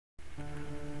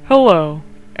Hello,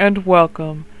 and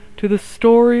welcome to the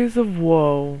Stories of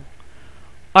Woe.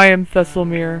 I am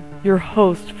Thessalmere, your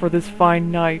host for this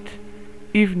fine night,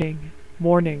 evening,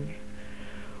 morning.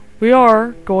 We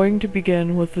are going to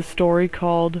begin with the story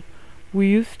called We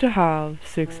Used to Have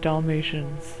 6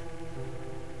 Dalmatians.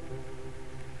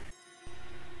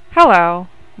 Hello,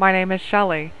 my name is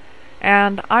Shelley,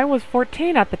 and I was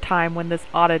 14 at the time when this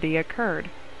oddity occurred.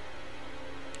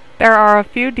 There are a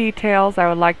few details I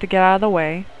would like to get out of the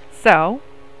way, so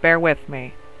bear with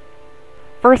me.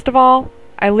 First of all,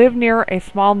 I live near a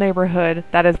small neighborhood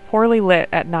that is poorly lit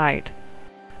at night.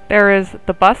 There is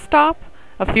the bus stop,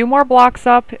 a few more blocks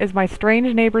up is my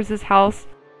strange neighbor's house,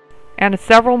 and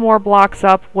several more blocks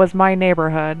up was my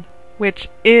neighborhood, which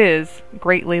is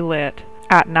greatly lit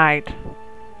at night.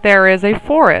 There is a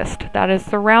forest that is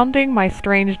surrounding my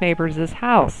strange neighbor's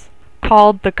house,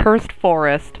 called the Cursed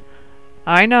Forest.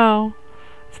 I know,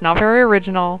 it's not very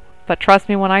original, but trust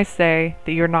me when I say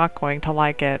that you're not going to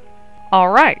like it.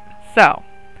 Alright, so,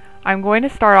 I'm going to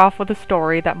start off with a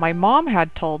story that my mom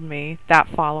had told me that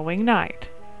following night.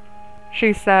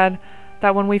 She said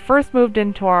that when we first moved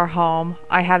into our home,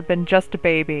 I had been just a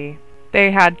baby.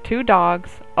 They had 2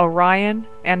 dogs, Orion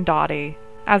and Dottie.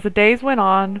 As the days went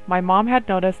on, my mom had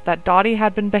noticed that Dottie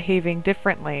had been behaving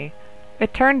differently.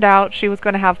 It turned out she was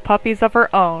going to have puppies of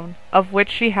her own, of which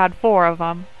she had 4 of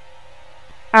them.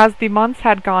 As the months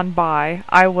had gone by,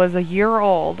 I was a year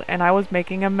old and I was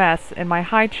making a mess in my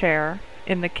high chair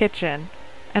in the kitchen,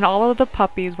 and all of the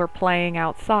puppies were playing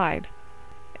outside.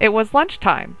 It was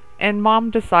lunchtime, and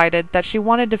Mom decided that she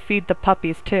wanted to feed the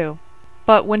puppies too.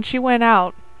 But when she went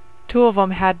out, 2 of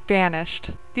them had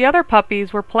vanished. The other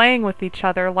puppies were playing with each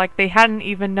other like they hadn't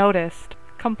even noticed,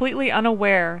 completely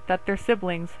unaware that their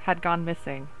siblings had gone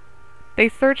missing. They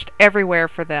searched everywhere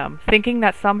for them, thinking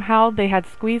that somehow they had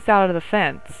squeezed out of the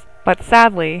fence, but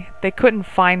sadly, they couldn't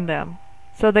find them.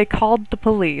 So they called the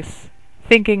police,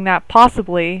 thinking that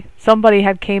possibly somebody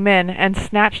had came in and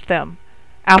snatched them.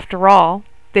 After all,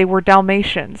 they were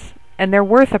Dalmatians, and they're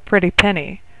worth a pretty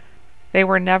penny. They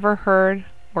were never heard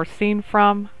or seen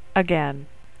from again.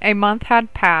 A month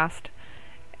had passed,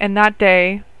 and that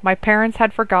day my parents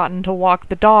had forgotten to walk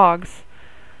the dogs,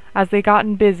 as they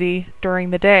gotten busy during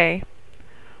the day.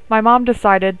 My mom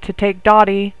decided to take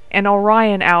Dottie and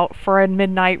Orion out for a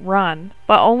midnight run,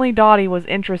 but only Dottie was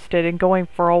interested in going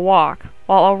for a walk,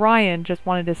 while Orion just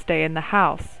wanted to stay in the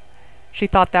house. She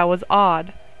thought that was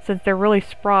odd, since they're really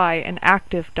spry and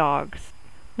active dogs.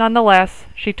 Nonetheless,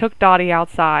 she took Dottie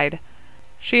outside.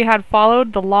 She had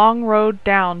followed the long road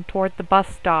down toward the bus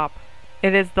stop.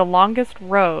 It is the longest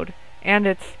road, and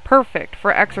it's perfect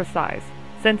for exercise,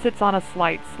 since it's on a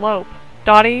slight slope.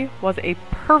 Dottie was a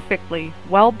perfectly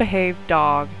well-behaved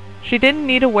dog. She didn't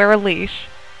need to wear a leash.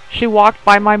 She walked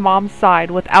by my mom's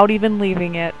side without even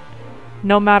leaving it,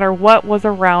 no matter what was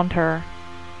around her.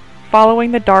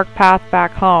 Following the dark path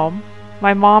back home,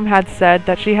 my mom had said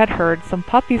that she had heard some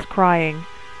puppies crying,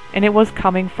 and it was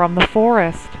coming from the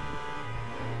forest.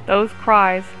 Those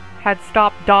cries had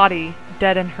stopped Dottie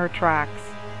dead in her tracks.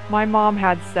 My mom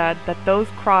had said that those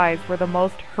cries were the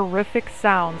most horrific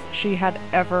sounds she had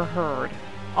ever heard,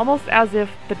 almost as if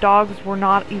the dogs were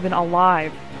not even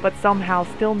alive, but somehow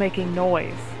still making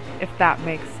noise, if that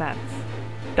makes sense.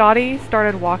 Dottie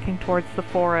started walking towards the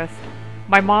forest.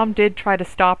 My mom did try to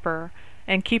stop her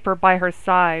and keep her by her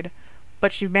side,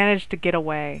 but she managed to get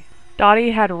away.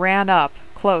 Dottie had ran up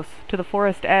close to the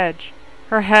forest edge.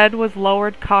 Her head was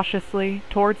lowered cautiously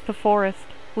towards the forest,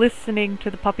 listening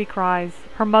to the puppy cries,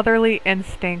 her motherly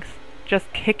instincts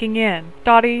just kicking in.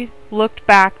 Dottie looked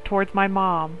back towards my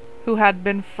mom, who had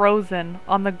been frozen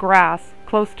on the grass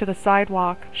close to the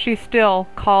sidewalk. She still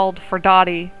called for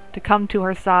Dottie to come to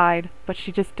her side, but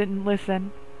she just didn't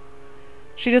listen.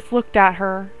 She just looked at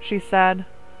her, she said,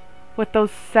 with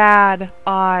those sad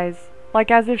eyes, like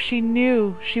as if she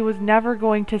knew she was never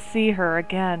going to see her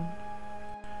again.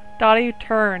 Dottie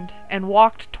turned and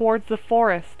walked towards the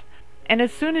forest, and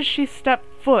as soon as she stepped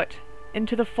foot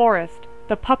into the forest,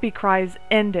 the puppy cries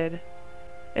ended.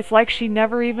 It's like she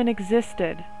never even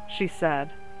existed, she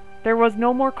said. There was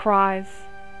no more cries.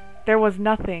 There was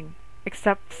nothing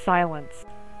except silence.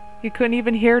 You couldn't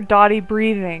even hear Dottie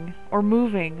breathing, or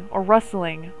moving, or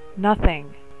rustling.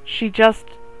 Nothing. She just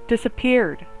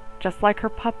disappeared, just like her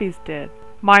puppies did.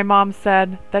 My mom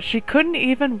said that she couldn't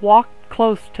even walk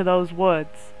close to those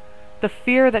woods. The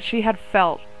fear that she had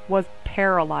felt was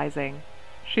paralyzing.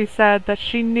 She said that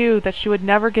she knew that she would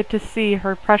never get to see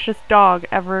her precious dog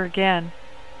ever again,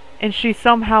 and she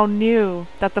somehow knew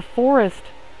that the forest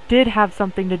did have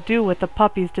something to do with the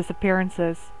puppies'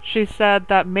 disappearances. She said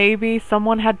that maybe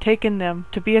someone had taken them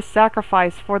to be a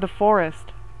sacrifice for the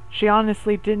forest. She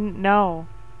honestly didn't know,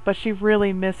 but she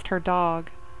really missed her dog.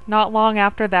 Not long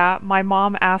after that, my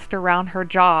mom asked around her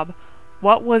job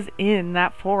what was in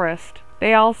that forest.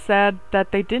 They all said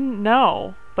that they didn't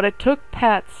know, but it took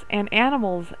pets and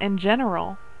animals in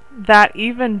general. That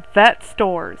even vet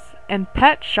stores and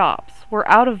pet shops were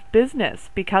out of business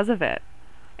because of it.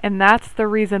 And that's the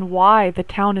reason why the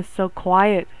town is so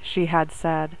quiet, she had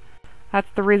said.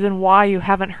 That's the reason why you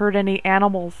haven't heard any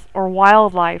animals or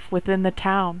wildlife within the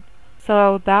town.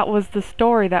 So that was the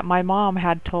story that my mom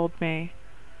had told me.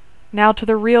 Now to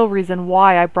the real reason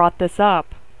why I brought this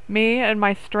up. Me and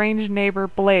my strange neighbor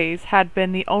Blaze had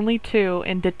been the only two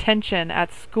in detention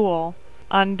at school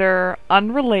under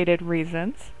unrelated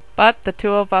reasons, but the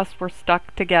two of us were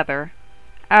stuck together.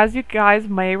 As you guys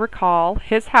may recall,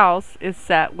 his house is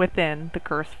set within the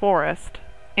cursed forest.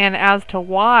 And as to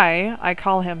why I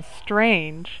call him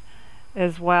strange,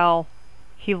 is well,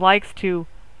 he likes to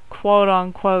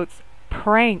quote-unquote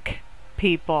prank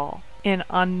people in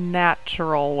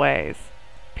unnatural ways.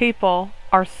 People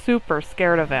are super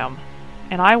scared of him,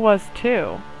 and I was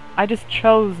too. I just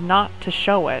chose not to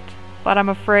show it, but I'm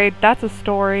afraid that's a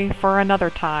story for another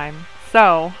time.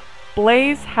 So,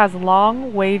 Blaze has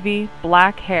long, wavy,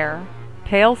 black hair,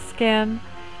 pale skin,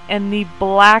 and the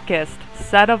blackest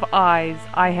set of eyes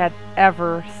I had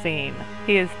ever seen.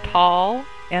 He is tall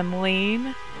and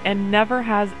lean and never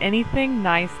has anything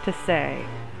nice to say.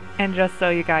 And just so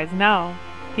you guys know,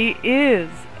 he is,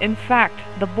 in fact,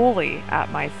 the bully at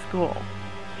my school.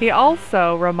 He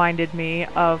also reminded me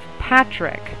of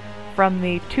Patrick from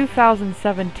the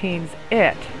 2017's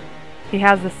It. He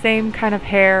has the same kind of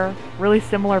hair, really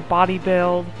similar body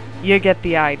build. You get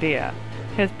the idea.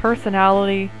 His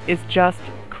personality is just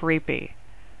creepy.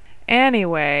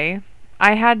 Anyway,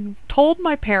 I had told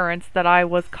my parents that I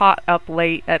was caught up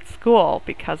late at school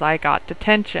because I got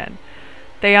detention.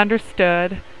 They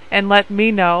understood and let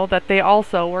me know that they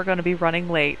also were going to be running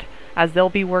late, as they'll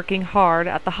be working hard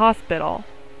at the hospital,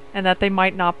 and that they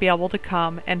might not be able to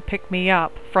come and pick me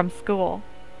up from school.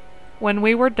 When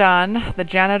we were done, the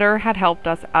janitor had helped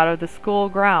us out of the school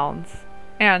grounds,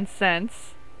 and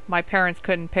since my parents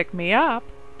couldn't pick me up,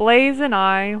 Blaze and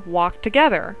I walked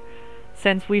together,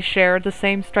 since we shared the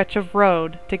same stretch of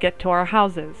road to get to our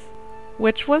houses,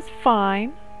 which was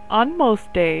fine on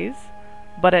most days,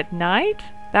 but at night,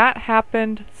 that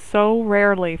happened so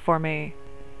rarely for me.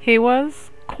 He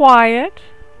was quiet,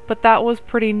 but that was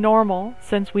pretty normal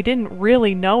since we didn't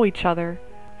really know each other.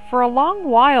 For a long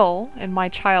while in my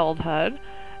childhood,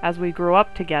 as we grew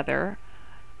up together,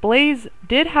 Blaze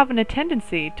did have a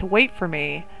tendency to wait for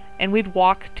me, and we'd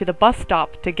walk to the bus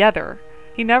stop together.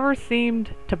 He never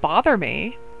seemed to bother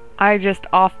me. I just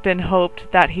often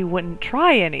hoped that he wouldn't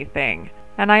try anything,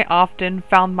 and I often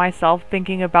found myself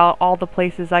thinking about all the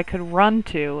places I could run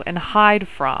to and hide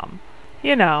from.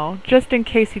 You know, just in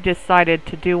case he decided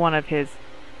to do one of his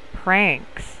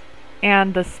pranks.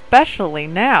 And especially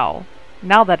now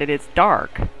that it is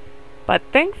dark. But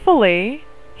thankfully,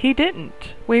 he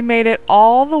didn't. We made it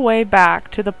all the way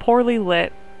back to the poorly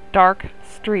lit, dark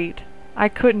street. I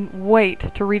couldn't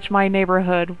wait to reach my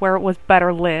neighborhood where it was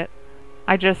better lit.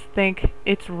 I just think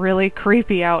it's really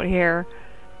creepy out here.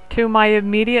 To my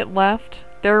immediate left,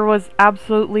 there was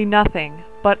absolutely nothing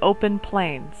but open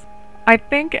plains. I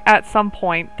think at some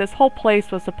point this whole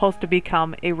place was supposed to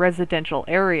become a residential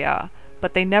area,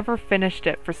 but they never finished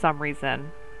it for some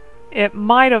reason. It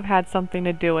might have had something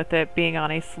to do with it being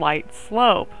on a slight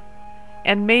slope.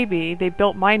 And maybe they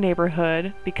built my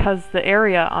neighborhood because the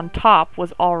area on top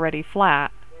was already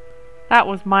flat. That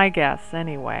was my guess,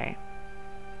 anyway.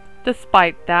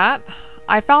 Despite that,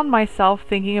 I found myself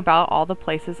thinking about all the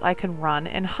places I can run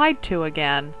and hide to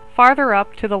again. Farther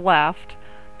up to the left,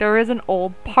 there is an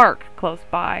old park close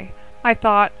by. I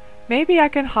thought, maybe I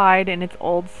can hide in its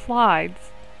old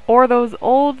slides, or those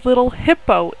old little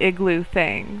hippo igloo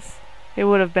things. It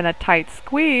would have been a tight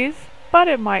squeeze, but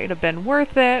it might have been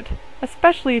worth it,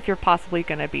 especially if you're possibly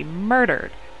going to be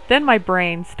murdered. Then my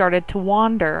brain started to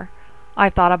wander. I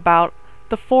thought about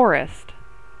the forest.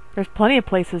 There's plenty of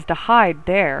places to hide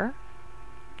there.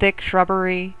 Thick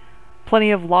shrubbery, plenty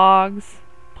of logs,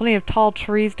 plenty of tall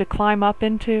trees to climb up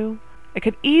into. I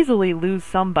could easily lose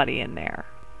somebody in there.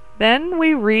 Then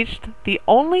we reached the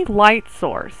only light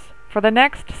source for the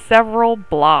next several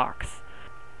blocks.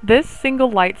 This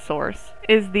single light source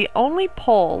is the only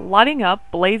pole lighting up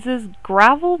Blaze's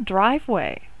gravel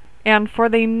driveway. And for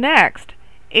the next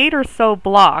 8 or so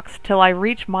blocks till I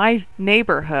reach my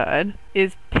neighborhood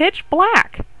is pitch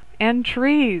black, and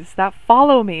trees that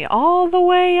follow me all the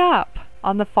way up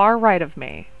on the far right of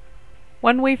me.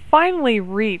 When we finally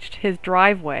reached his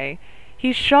driveway,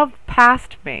 he shoved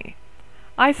past me.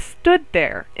 I stood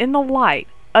there in the light,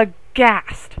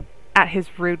 aghast at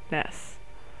his rudeness.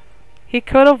 He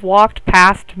could have walked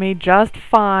past me just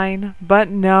fine, but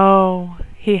no,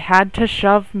 he had to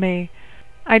shove me.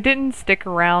 I didn't stick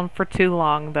around for too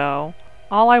long, though.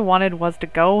 All I wanted was to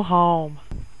go home.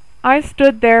 I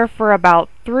stood there for about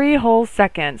 3 whole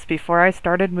seconds before I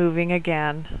started moving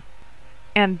again.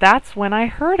 And that's when I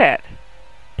heard it.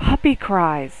 Puppy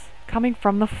cries, coming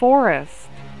from the forest.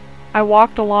 I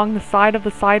walked along the side of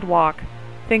the sidewalk,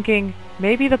 thinking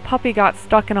maybe the puppy got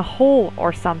stuck in a hole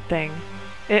or something.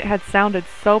 It had sounded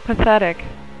so pathetic.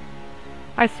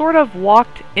 I sort of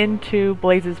walked into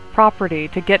Blaze's property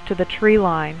to get to the tree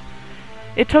line.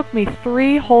 It took me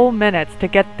 3 whole minutes to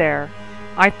get there.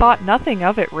 I thought nothing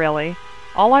of it, really.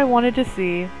 All I wanted to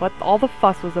see what all the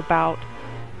fuss was about.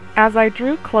 As I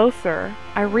drew closer,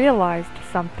 I realized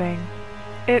something.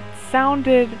 It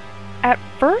sounded, at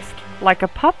first, like a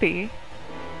puppy,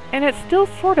 and it still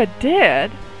sorta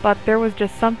did, but there was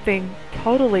just something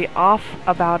totally off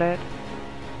about it.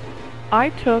 I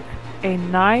took a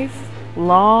nice,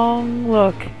 long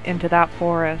look into that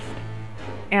forest,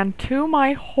 and to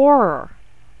my horror,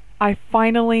 I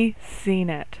finally seen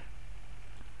it.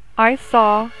 I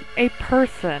saw a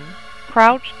person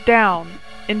crouched down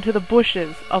into the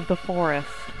bushes of the forest.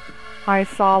 I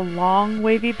saw long,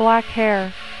 wavy black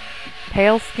hair,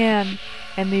 pale skin,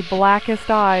 and the blackest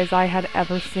eyes I had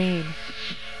ever seen.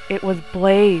 It was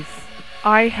Blaze.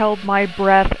 I held my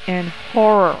breath in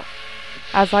horror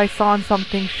as I saw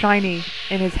something shiny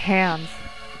in his hands.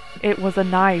 It was a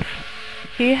knife.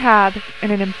 He had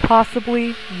an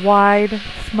impossibly wide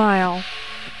smile,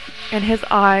 and his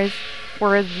eyes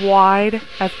were as wide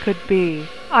as could be.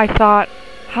 I thought,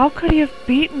 how could he have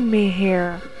beaten me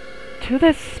here? To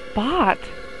this spot?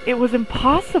 It was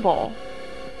impossible.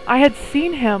 I had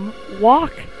seen him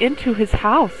walk into his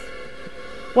house.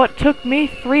 What took me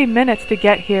 3 minutes to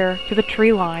get here to the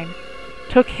tree line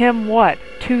took him,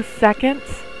 2 seconds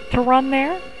to run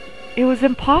there? It was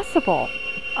impossible.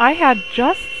 I had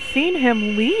just seen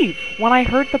him leave when I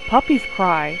heard the puppies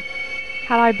cry.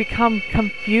 Had I become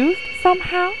confused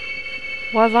somehow?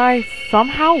 Was I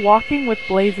somehow walking with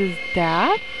Blaze's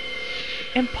dad?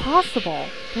 Impossible.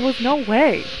 There was no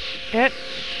way.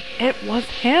 It was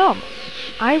him.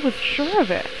 I was sure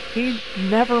of it. He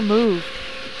never moved.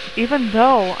 Even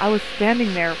though I was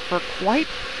standing there for quite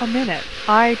a minute,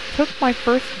 I took my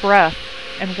first breath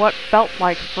in what felt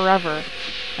like forever,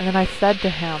 and then I said to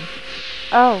him,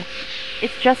 "Oh,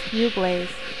 it's just you,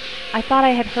 Blaze. I thought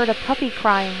I had heard a puppy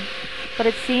crying, but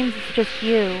it seems it's just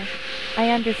you. I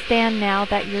understand now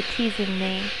that you're teasing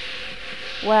me.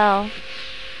 Well,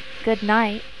 good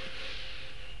night."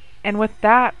 And with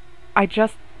that, I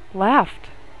just left.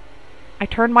 I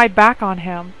turned my back on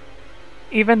him,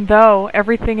 even though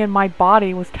everything in my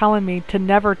body was telling me to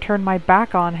never turn my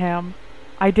back on him.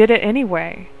 I did it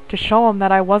anyway, to show him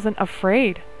that I wasn't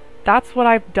afraid. That's what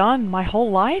I've done my whole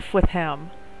life with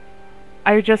him.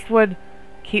 I just would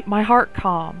keep my heart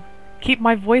calm, keep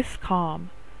my voice calm,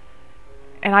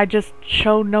 and I just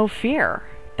showed no fear.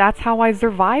 That's how I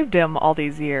survived him all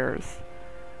these years.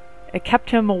 It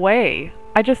kept him away.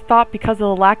 I just thought because of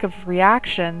the lack of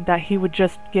reaction that he would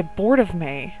just get bored of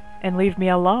me and leave me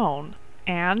alone.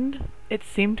 And it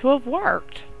seemed to have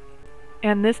worked.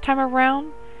 And this time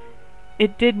around,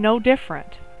 it did no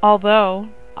different. Although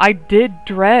I did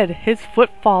dread his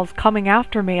footfalls coming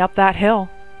after me up that hill.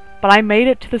 But I made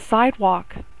it to the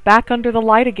sidewalk, back under the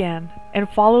light again, and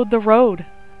followed the road.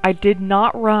 I did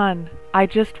not run. I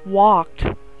just walked.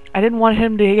 I didn't want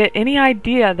him to get any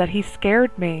idea that he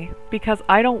scared me, because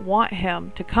I don't want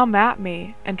him to come at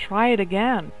me and try it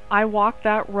again. I walked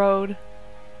that road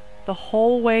the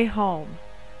whole way home,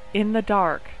 in the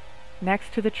dark,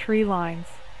 next to the tree lines.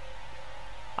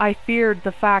 I feared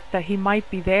the fact that he might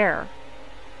be there.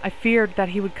 I feared that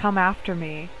he would come after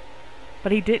me,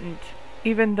 but he didn't.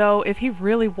 Even though if he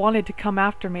really wanted to come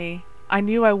after me, I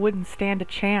knew I wouldn't stand a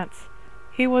chance.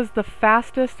 He was the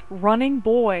fastest running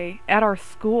boy at our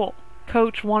school.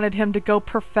 Coach wanted him to go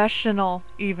professional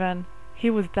even. He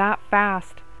was that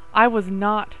fast. I was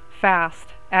not fast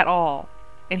at all,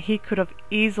 and he could have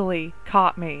easily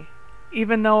caught me.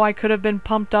 Even though I could have been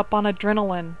pumped up on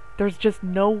adrenaline, there's just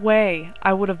no way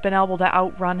I would have been able to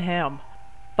outrun him.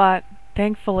 But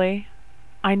thankfully,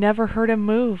 I never heard him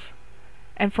move,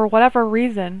 and for whatever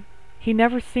reason, he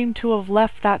never seemed to have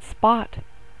left that spot.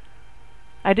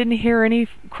 I didn't hear any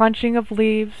crunching of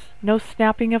leaves, no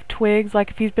snapping of twigs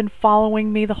like if he's been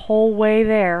following me the whole way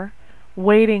there,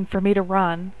 waiting for me to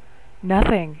run.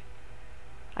 Nothing.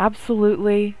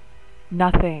 Absolutely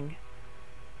nothing.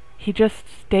 He just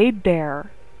stayed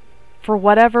there, for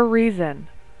whatever reason,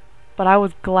 but I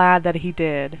was glad that he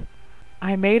did.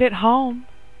 I made it home.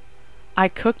 I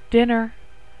cooked dinner,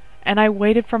 and I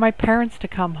waited for my parents to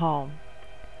come home.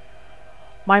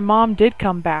 My mom did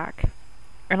come back,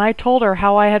 and I told her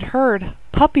how I had heard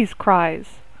puppies'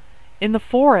 cries in the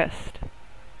forest.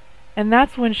 And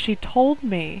that's when she told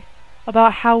me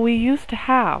about how we used to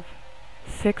have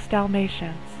 6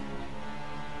 Dalmatians.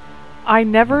 I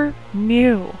never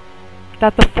knew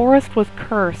that the forest was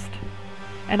cursed,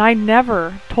 and I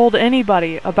never told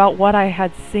anybody about what I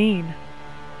had seen.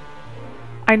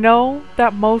 I know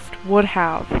that most would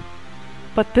have,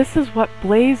 but this is what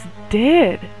Blaze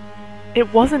did.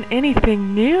 It wasn't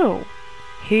anything new.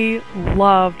 He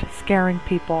loved scaring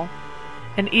people,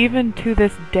 and even to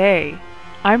this day,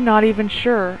 I'm not even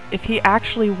sure if he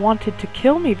actually wanted to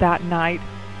kill me that night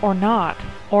or not,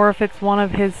 or if it's one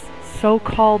of his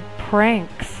so-called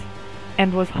pranks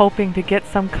and was hoping to get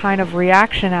some kind of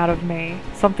reaction out of me,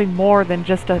 something more than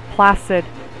just a placid,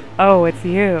 "Oh, it's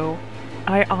you."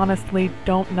 I honestly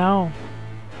don't know.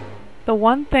 The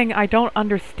one thing I don't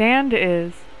understand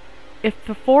is, if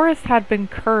the forest had been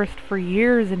cursed for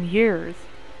years and years,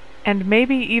 and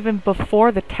maybe even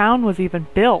before the town was even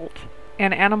built,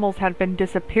 and animals had been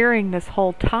disappearing this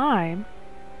whole time,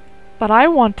 what I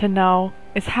want to know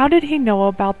is, how did he know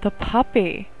about the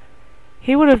puppy?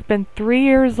 He would have been 3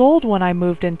 years old when I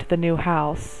moved into the new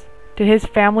house. Did his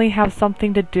family have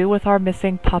something to do with our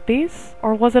missing puppies?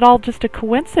 Or was it all just a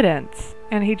coincidence,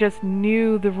 and he just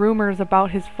knew the rumors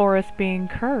about his forest being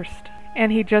cursed,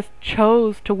 and he just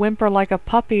chose to whimper like a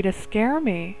puppy to scare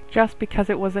me just because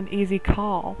it was an easy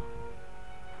call?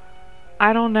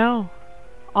 I don't know.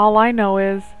 All I know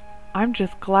is, I'm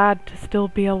just glad to still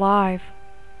be alive.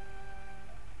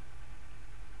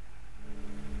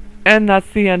 And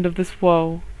that's the end of this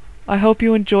woe. I hope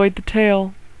you enjoyed the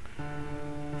tale.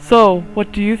 So,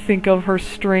 what do you think of her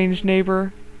strange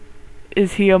neighbor?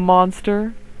 Is he a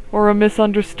monster, or a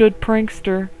misunderstood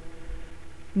prankster?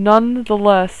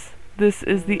 Nonetheless, this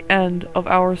is the end of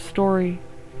our story.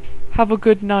 Have a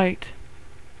good night,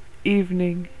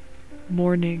 evening,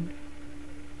 morning.